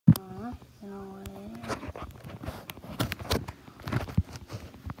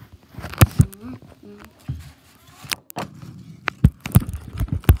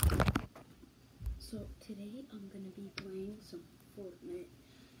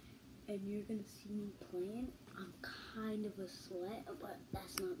and you're gonna see me playing. I'm kind of a sweat, but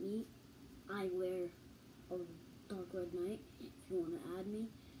that's not me. I wear a dark red night. If you want to add me,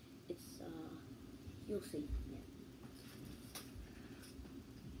 it's you'll see. Yeah.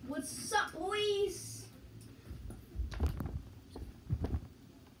 What's up, boys?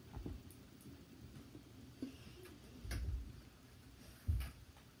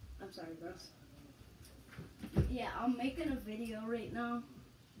 I'm sorry, bros. Yeah, I'm making a video right now.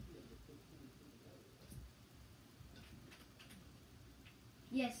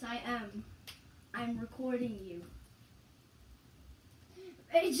 Yes, I am. I'm recording you.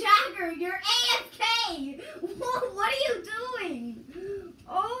 Hey, Jagger, you're AFK! What are you doing?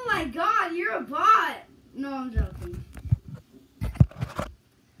 Oh my god, you're a bot! No, I'm joking.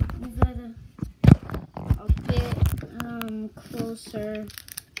 Move that a bit closer.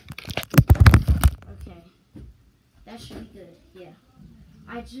 Okay. That should be good, yeah.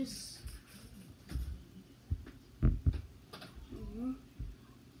 I just...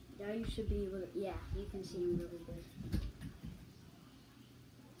 Now you should be able to... Yeah, you can see me really good.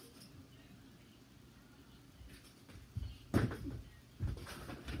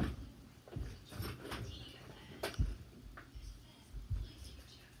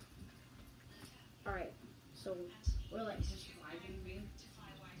 Alright, so we're like just vibing here.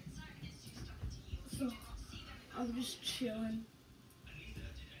 So I'm just chilling.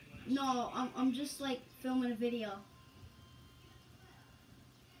 No, I'm just like filming a video.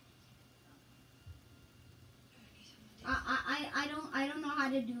 I don't know how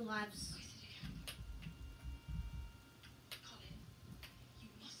to do lives.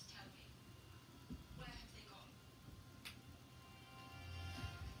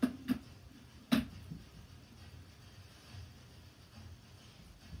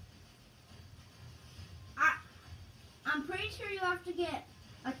 I'm pretty sure you have to get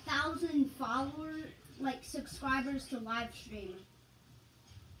 1,000 followers, like subscribers to live stream.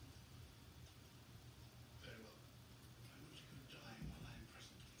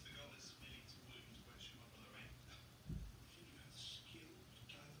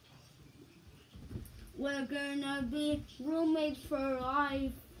 We're gonna be roommates for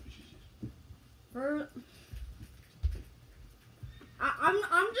life. I'm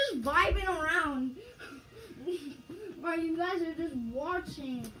just vibing around. While you guys are just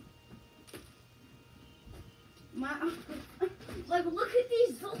watching. Like, look at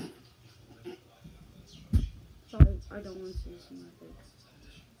these. Sorry, I don't want to see this in my face.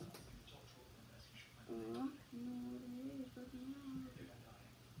 No,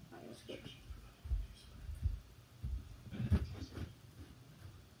 Alright, let's go.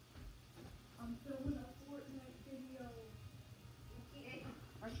 I'm filming a fortnight video. Okay,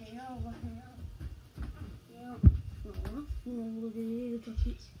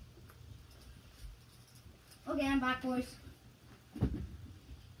 okay, I'm back, boys.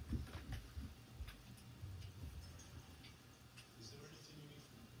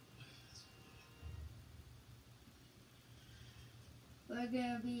 We're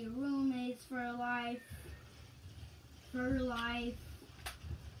gonna be roommates for life. For life.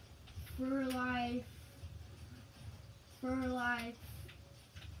 For life. For life.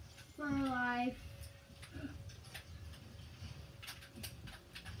 For life.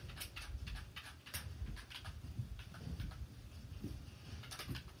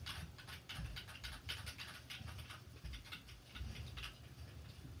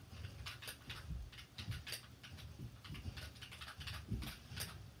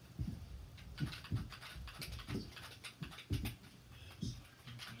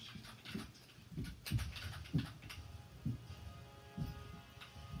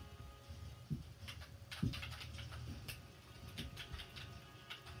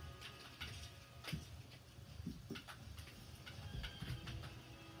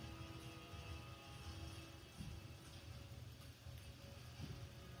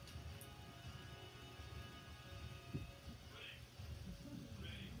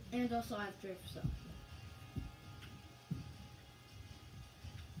 And also I have drift, so.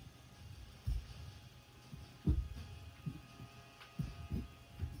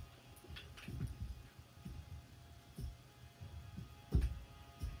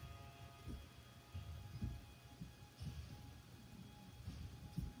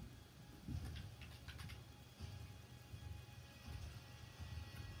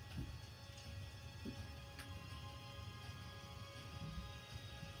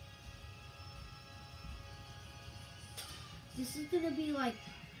 This is gonna be like,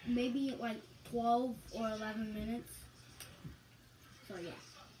 maybe like 12 or 11 minutes. So yeah.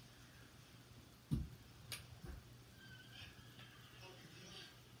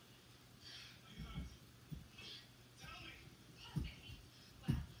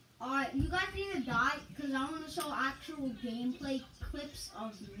 you guys need to die because I want to show actual gameplay clips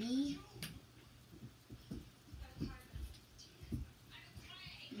of me.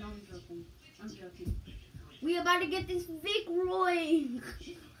 No, I'm joking. I'm joking. We about to get this Vic Roy.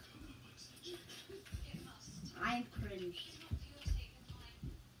 I cringe.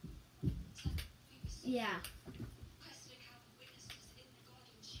 Yeah.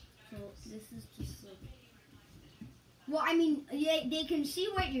 So this is just like. Well, I mean, they can see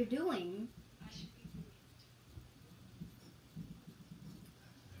what you're doing.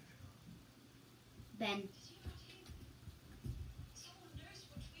 Ben.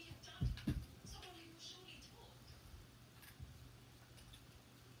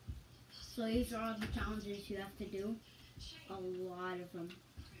 So these are all the challenges you have to do. A lot of them.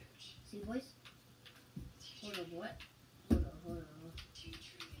 See, boys? Hold up, what? Hold up.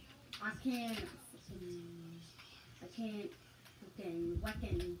 I can't fucking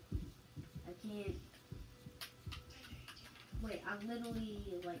weapon. I can't. Wait, I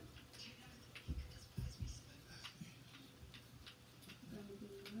literally, like.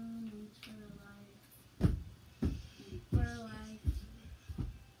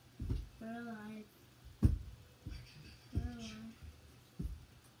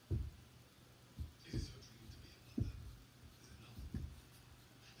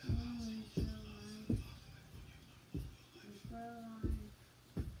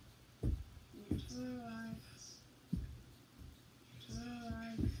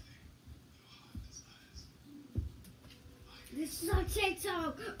 This is our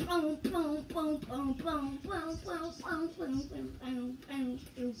TikTok. Boom, boom, boom, boom, boom, boom, boom, boom, boom, boom, boom, boom,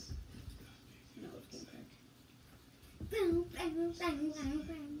 boom. No, it's getting back. Boom, boom, boom, boom,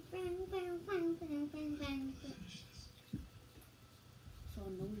 boom, boom, boom, boom, boom, boom, boom. So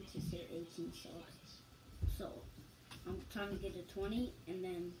I'm going to say 18 subs. So I'm trying to get a 20, and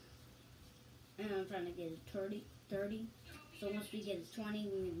I'm trying to get a 30. So once we get a 20,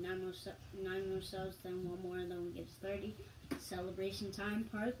 we need 9 more subs, then one more, and then we get a 30. Celebration time,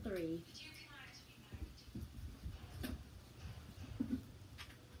 part 3.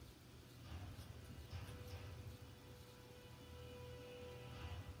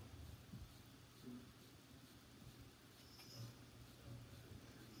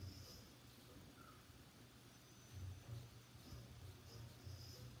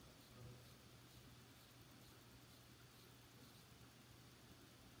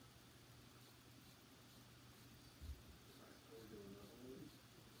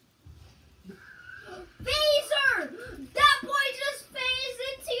 Phaser! That boy just phased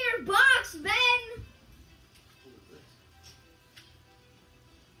into your box, Ben!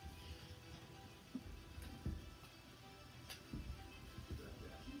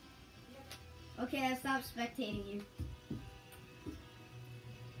 Okay, I stopped spectating you.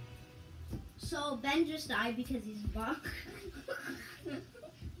 So, Ben just died because he's buck.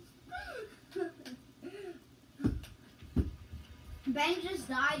 Ben just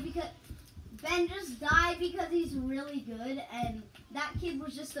died because he's really good, and that kid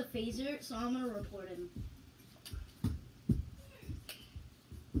was just a phaser, so I'm gonna report him.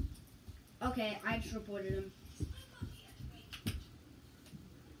 Okay, I just reported him.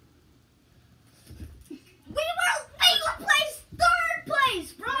 We placed 3rd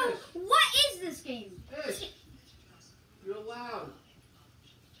place, bro! What is this game? Hey, you're loud.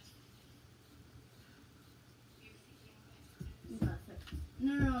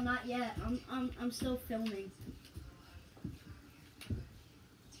 No, not yet. I'm still filming.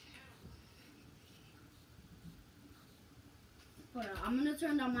 Hold on, I'm gonna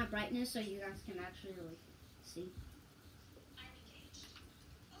turn down my brightness so you guys can actually like see.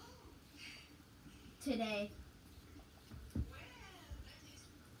 Today.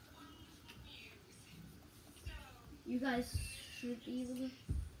 You guys should be able to.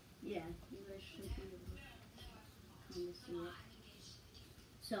 Yeah, you guys should be able to kind of see it.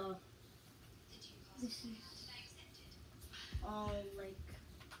 So, this is all like,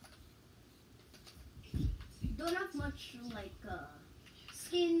 don't have much like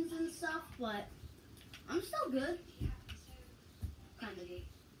skins and stuff, but I'm still good. Kind of good.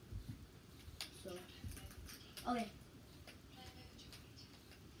 So, okay.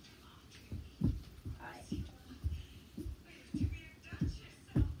 Alright.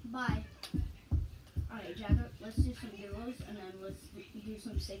 Bye. Alright, Jagger, let's do some duos, and then let's do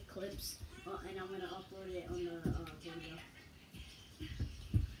some sick clips, and I'm going to upload it on the video.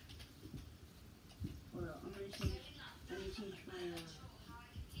 Hold on, I'm going to change my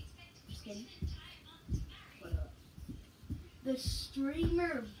skin. Hold up. The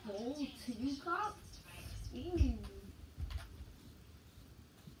Streamer Bowl 2 Cup? Ooh.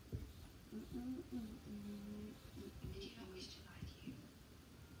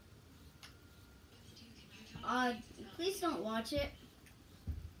 Please don't watch it.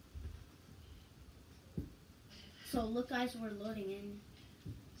 So look, guys, we're loading in.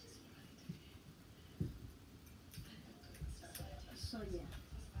 So yeah.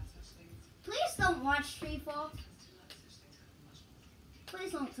 Please don't watch Treefall.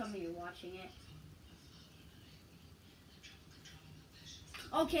 Please don't tell me you're watching it.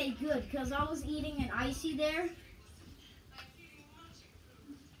 Okay, good, because I was eating an icy there.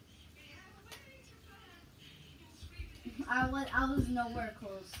 I was nowhere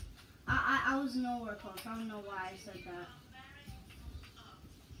close. I was nowhere close. I don't know why I said that.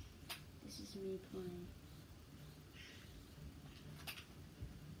 This is me playing.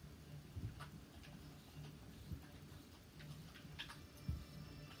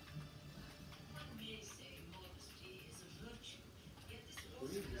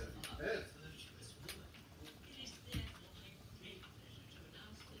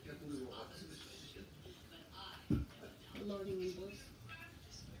 Loading in, boys.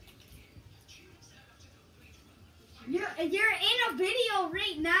 You're in a video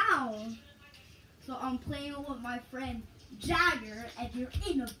right now. So I'm playing with my friend Jagger, and you're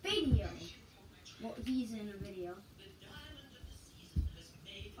in a video. Well, he's in a video.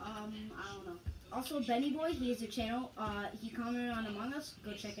 I don't know. Also, Benny Boy, he has a channel. He commented on Among Us.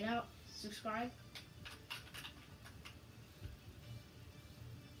 Go check it out. Subscribe.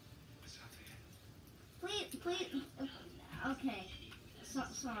 Please. Okay.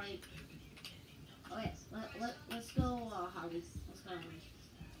 Sorry. Okay. Let's go. Harvey. Let's go. Harvey.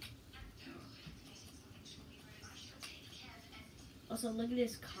 Also, look at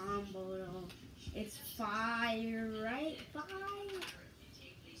this combo though. It's fire, right? Fire.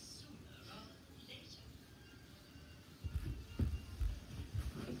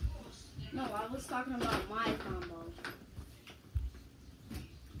 No, I was talking about my combo.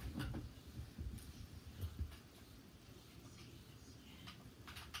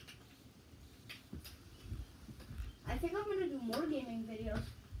 I think I'm gonna do more gaming videos,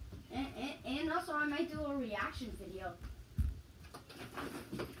 and also I might do a reaction video,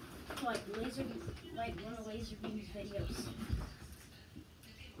 like one of Laserbeam's videos.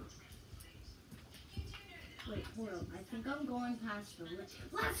 Wait, hold on. I think I'm going past the limit.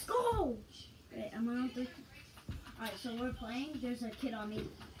 Let's go! Wait, am I on 3? Alright, so we're playing. There's a kid on me.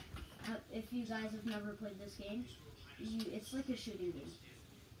 If you guys have never played this game, it's like a shooting game.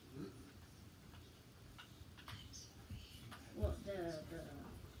 Well,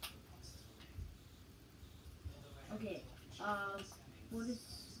 okay, what is...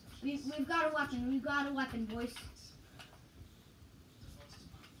 We've got a weapon. We've got a weapon, boys.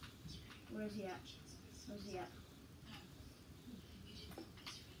 Where is he at? Where's he at?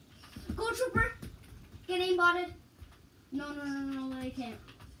 Go, trooper! Get aimbotted. No, I can't.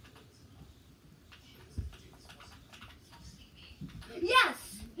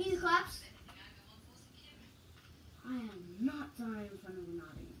 Yes! Easy claps. I am not dying in front of an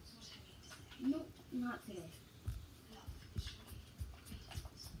audience. Nope, not today.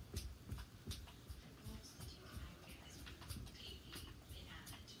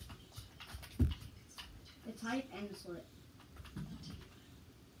 It's hype and slit.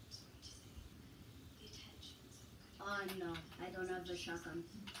 No, I don't have a shotgun.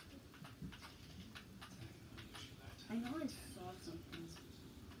 I know I saw something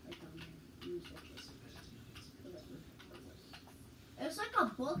like on there. It's like a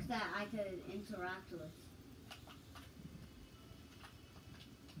book that I could interact with.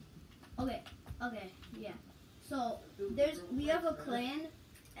 Okay, yeah. So we have a clan,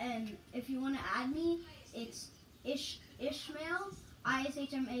 and if you want to add me, it's Ishmael,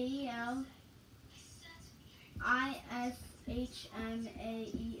 ISHMAEL, ISHMAEL,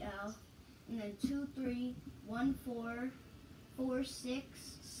 and then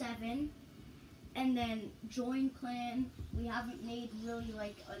 2314467, and then join clan. We haven't made really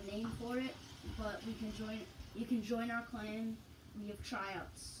like a name for it, but we can join. You can join our clan. We have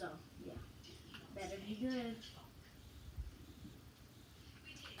tryouts, so yeah, better be good.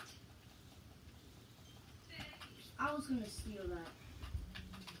 I was gonna steal that.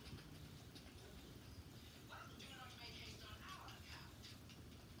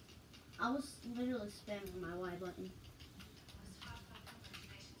 I was literally spamming my Y button.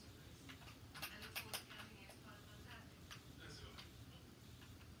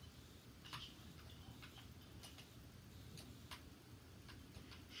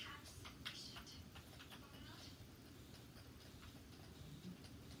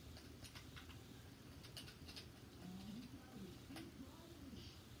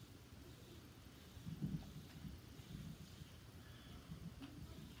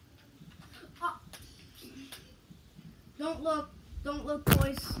 Don't look. Don't look,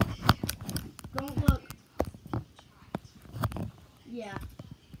 boys. Don't look. Yeah.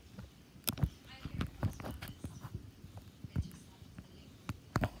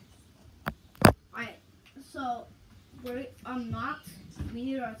 Alright, so I'm knocked. We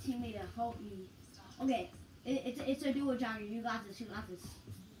need our teammate to help me. Okay, it's a duo jogger. You got this. You got this.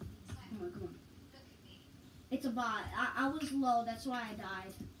 Come on, come on. It's a bot. I was low. That's why I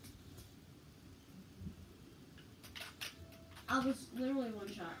died. I was literally one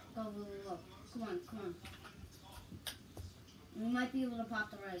shot. Go, go, go, go. Come on, come on. We might be able to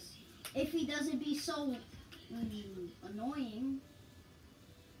pop the res. If he doesn't be so annoying.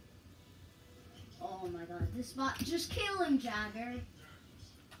 Oh my god, this bot. Just kill him, Jagger.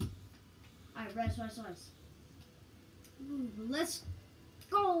 Alright, res. Ooh, let's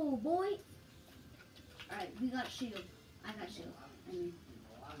go, boy. Alright, we got shield. I got shield. I mean,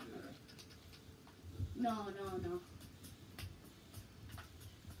 no.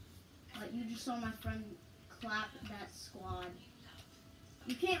 But you just saw my friend clap that squad.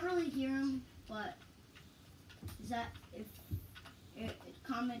 You can't really hear him, but is that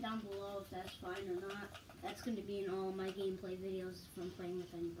comment down below if that's fine or not. That's going to be in all my gameplay videos from playing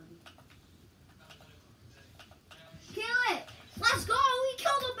with anybody. Kill it! Let's go! We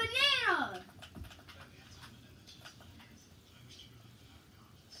killed a banana!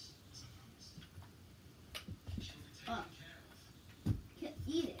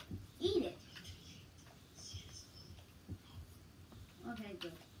 Eat it. Eat it. Okay,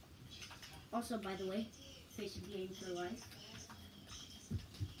 good. Also, by the way, face of game for life.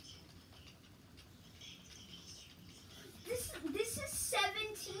 This is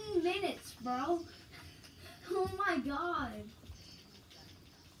 17 minutes, bro. Oh my god.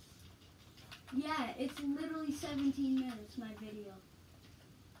 Yeah, it's literally 17 minutes, my video.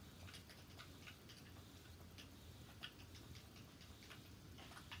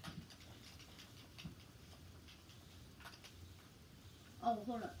 Oh,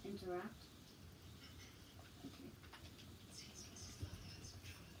 hold up. Interact. Okay.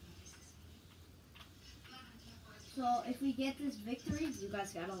 So, if we get this victory, you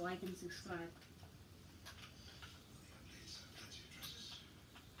guys gotta like and subscribe.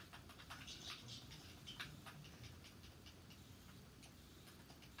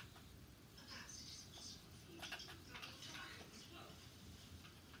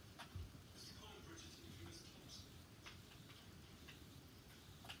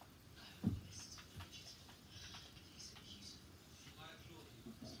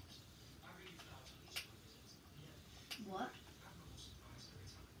 What?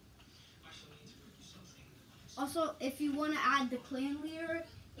 Also, if you want to add the clan leader,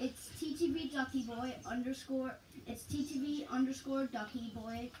 it's TTV Ducky Boy underscore. It's TTV underscore Ducky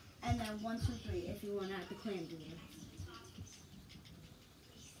Boy, and then 123 if you want to add the clan leader.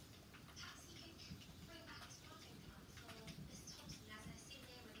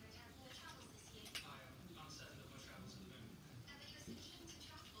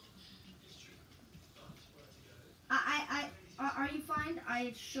 Are you fine? Are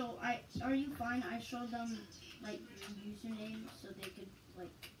you fine? I showed them like usernames so they could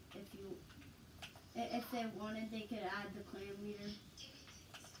like if they wanted they could add the clan leader.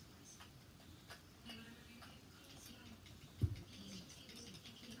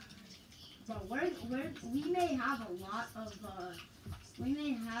 But we may have a lot of we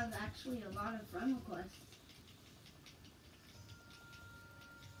may have actually a lot of friend requests.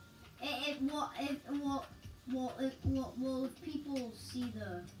 Well, if people see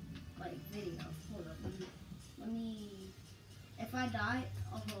the like video, hold up. Let me. If I die,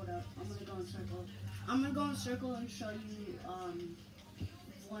 I'll hold up. I'm gonna go in circle. I'm gonna go in circle and show you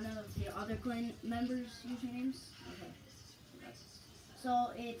one of the other clan members' usernames. Okay.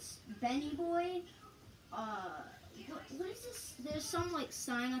 So it's Benny Boy. What is this? There's some like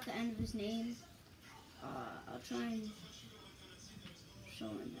sign at the end of his name. I'll try and show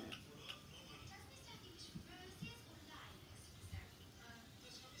him that.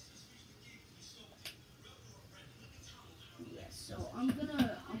 So I'm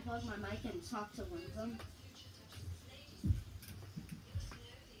gonna unplug my mic and talk to one of them.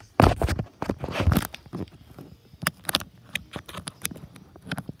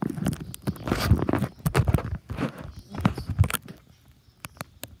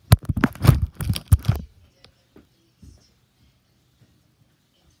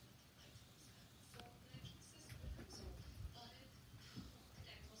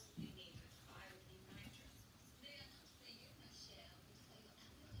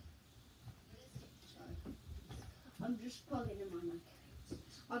 I'm just plugging in my mic.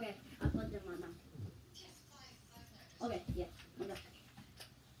 Okay, I plugged in my mic. Okay, yeah, okay.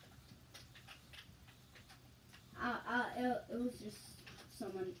 It was just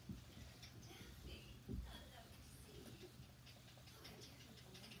someone.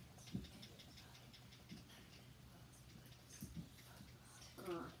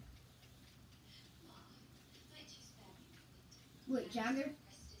 God. Wait, Jagger?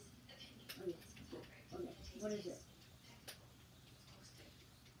 Okay, okay. What is it?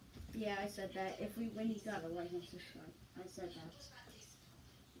 Yeah, I said that. If we win, you gotta like and subscribe. I said that.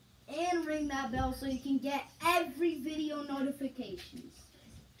 And ring that bell so you can get every video notifications.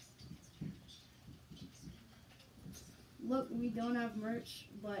 Look, we don't have merch,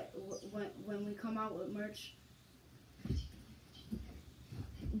 but when we come out with merch,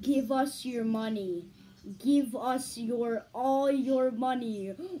 give us your money. Give us all your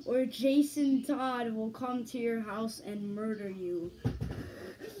money, or Jason Todd will come to your house and murder you.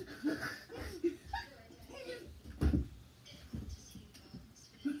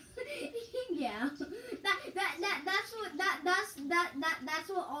 Yeah, that's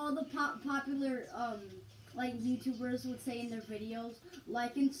what all the popular like YouTubers would say in their videos.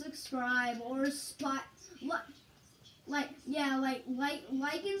 Like and subscribe or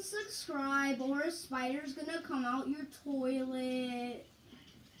like and subscribe or a spider's gonna come out your toilet.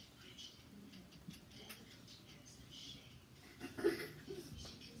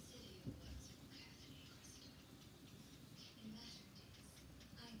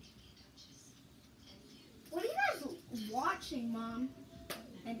 What are you guys watching, Mom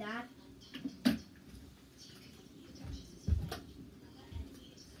and Dad?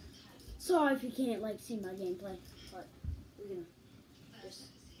 Sorry if you can't like see my gameplay, but we're gonna just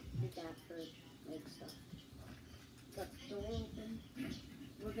make that for like stuff. Got the door open.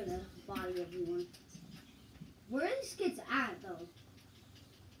 We're gonna body everyone. Where are these kids at though?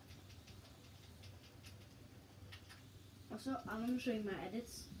 Also, I'm gonna show you my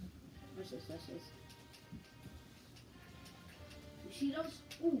edits. Watch this, watch this. You see those?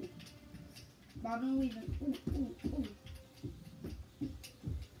 Ooh. Bobbing and weaving. Ooh, ooh, ooh.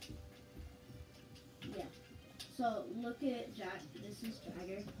 Yeah. So look at Jack. This is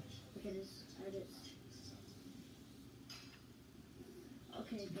Jagger. Look at his edits.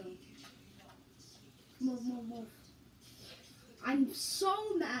 Okay, go. Move, move, move. I'm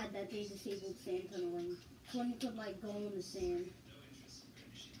so mad that they disabled sand tunneling. So you could like go in the sand.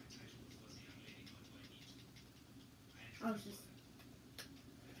 I was just.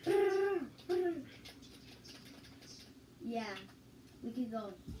 Yeah, we could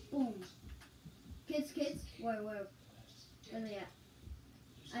go. Boom. Kids, where are they at?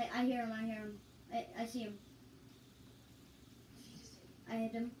 I hear him. I see him. I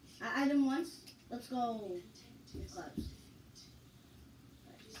hit him. I hit him once. Let's go. Clubs.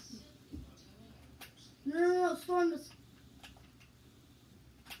 No, storm this.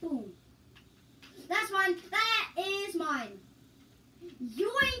 Boom. That's mine. That is mine.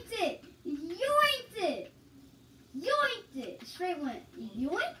 Yoinked it. Yoinked it. Yoinked it. Straight went.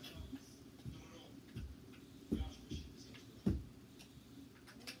 Yoink.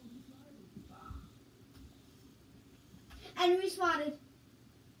 Enemy spotted.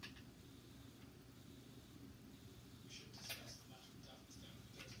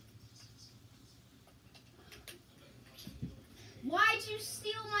 Why'd you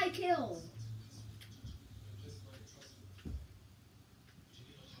steal my kill?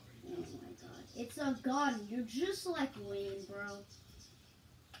 Oh my god. It's a gun. You're just like Wayne, bro.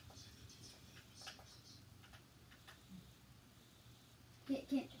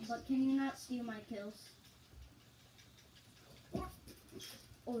 Can you not steal my kills?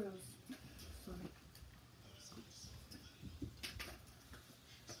 Oh no. Sorry.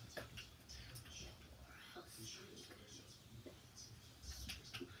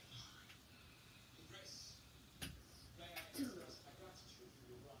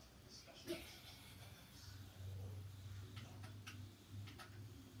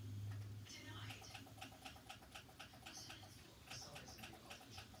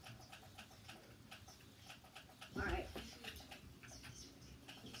 Alright.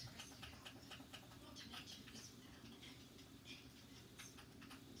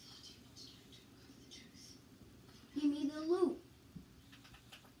 Give me the loot.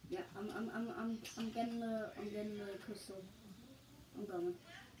 Yeah, I'm getting the crystal. I'm going.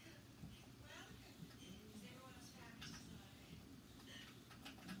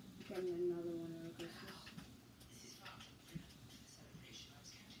 Getting another one of the crystals.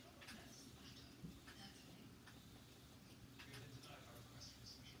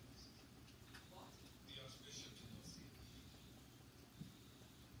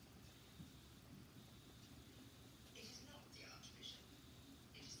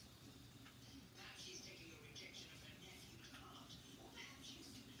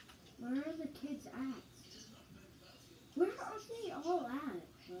 at? Where are they all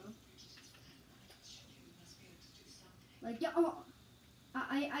at, bro? Like, yeah, oh,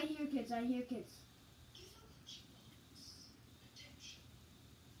 I hear kids, I hear kids.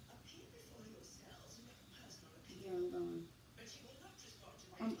 Yeah, I'm going.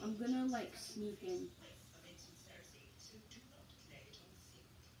 I'm gonna, like, sneak in.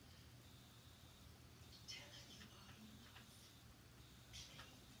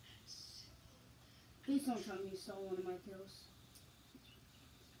 Please don't tell me you stole one of my kills.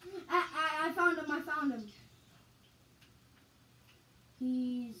 I found him, I found him.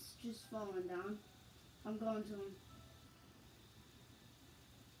 He's just falling down. I'm going to him.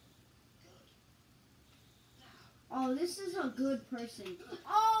 Oh, this is a good person.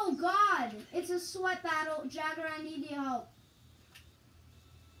 Oh, God! It's a sweat battle. Jagger, I need your help.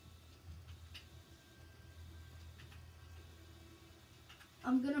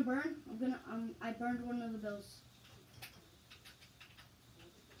 I'm gonna burn. I burned one of the bills.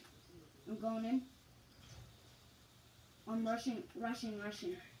 I'm going in. I'm rushing.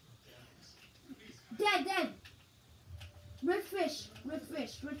 Dead. Red fish.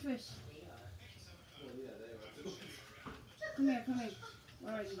 Come here.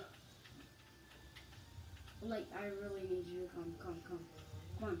 Where are you? Like, I really need you to come. Come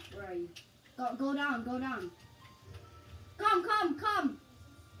on, where are you? Go down. Come.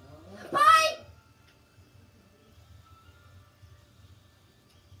 Bye!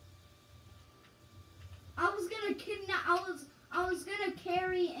 I was gonna kidnap, I was gonna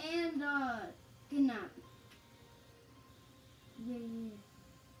carry and, kidnap. Yeah.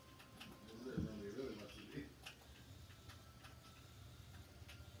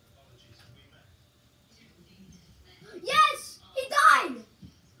 Yes! He died!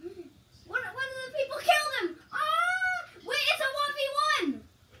 One of the people killed him! Ah! Wait, it's a 1v1!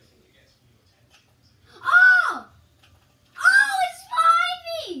 Oh! Oh, it's behind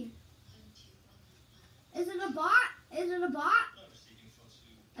me! Is it a bot?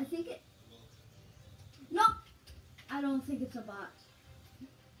 I think it... No! I don't think it's a bot.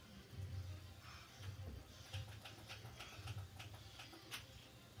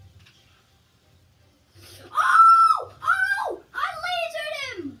 Oh! I lasered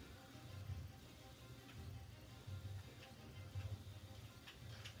him!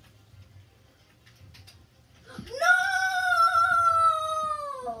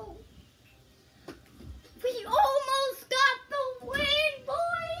 No! We almost got the win,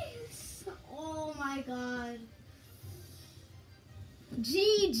 boys! Oh my god.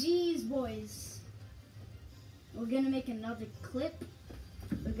 GG's, boys. We're gonna make another clip.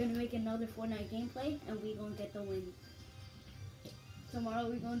 We're gonna make another Fortnite gameplay, and we're gonna get the win. Tomorrow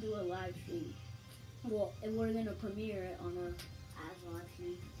we're gonna do a live stream. Well, and we're gonna premiere it on a live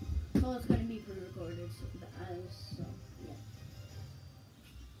stream. So it's gonna be pre-recorded, so yeah.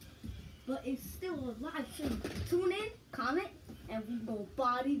 But it's still a live stream. Tune in, comment, and we gonna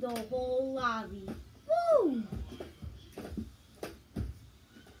body the whole lobby. Woo!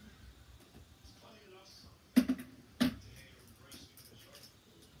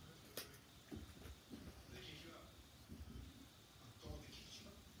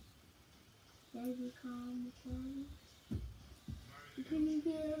 Baby, come on. You can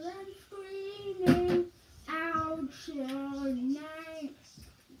hear them screaming out your name.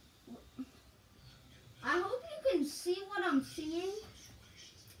 I hope you can see what I'm seeing.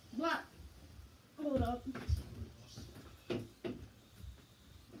 But, hold up.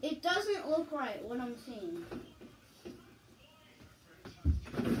 It doesn't look right what I'm seeing.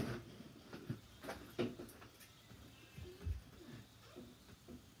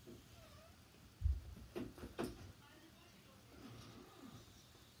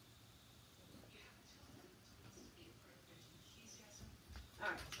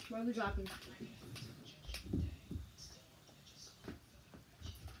 Alright, where are we dropping?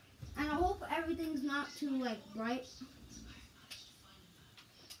 And I hope everything's not too, like, bright.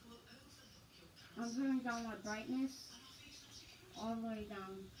 I'm turning down my brightness all the way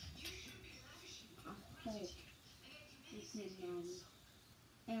down. I hope it's down.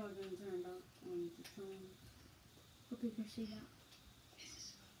 And we're going to turn it up on the tone. Hope you can see that.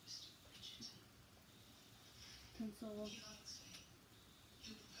 Console.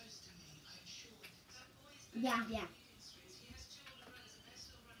 Yeah.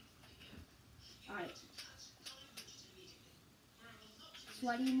 Alright. So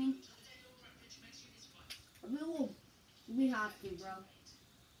what do you mean? We have to, bro.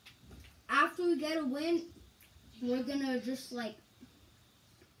 After we get a win, we're gonna just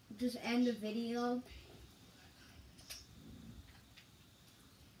end the video.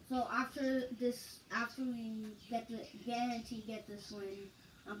 So after we get this win,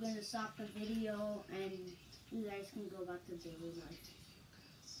 I'm gonna stop the video and you guys can go back to daily life.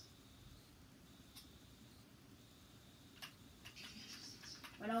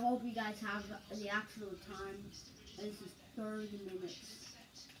 But I hope you guys have the actual time. This is 30 minutes.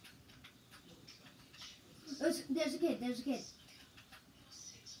 There's a kid.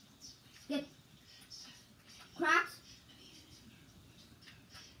 Get cracked.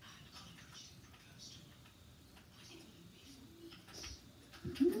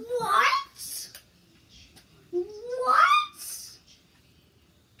 What? What?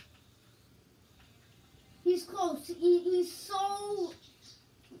 He's close. He's so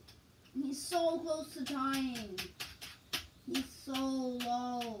close to dying. He's so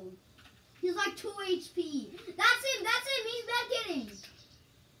low. He's like 2 HP. That's him. He's back getting.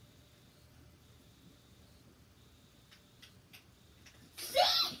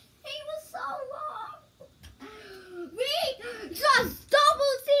 See? He was so low. We just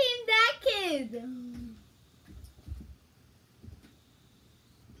double teamed that kid.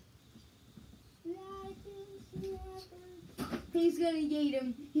 He's gonna eat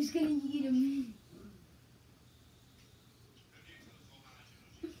him.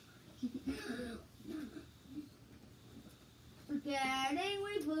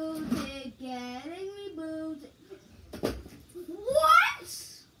 Getting rebooted. What?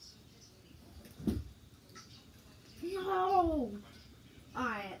 No.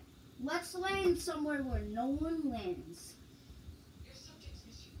 Alright, let's land somewhere where no one lands.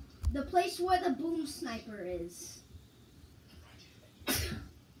 The place where the boom sniper is.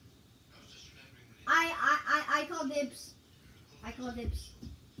 I call dibs.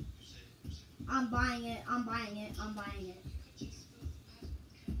 I'm buying it.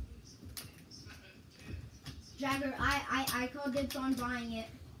 Jagger, I call dibs on buying it.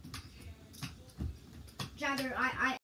 Jagger, I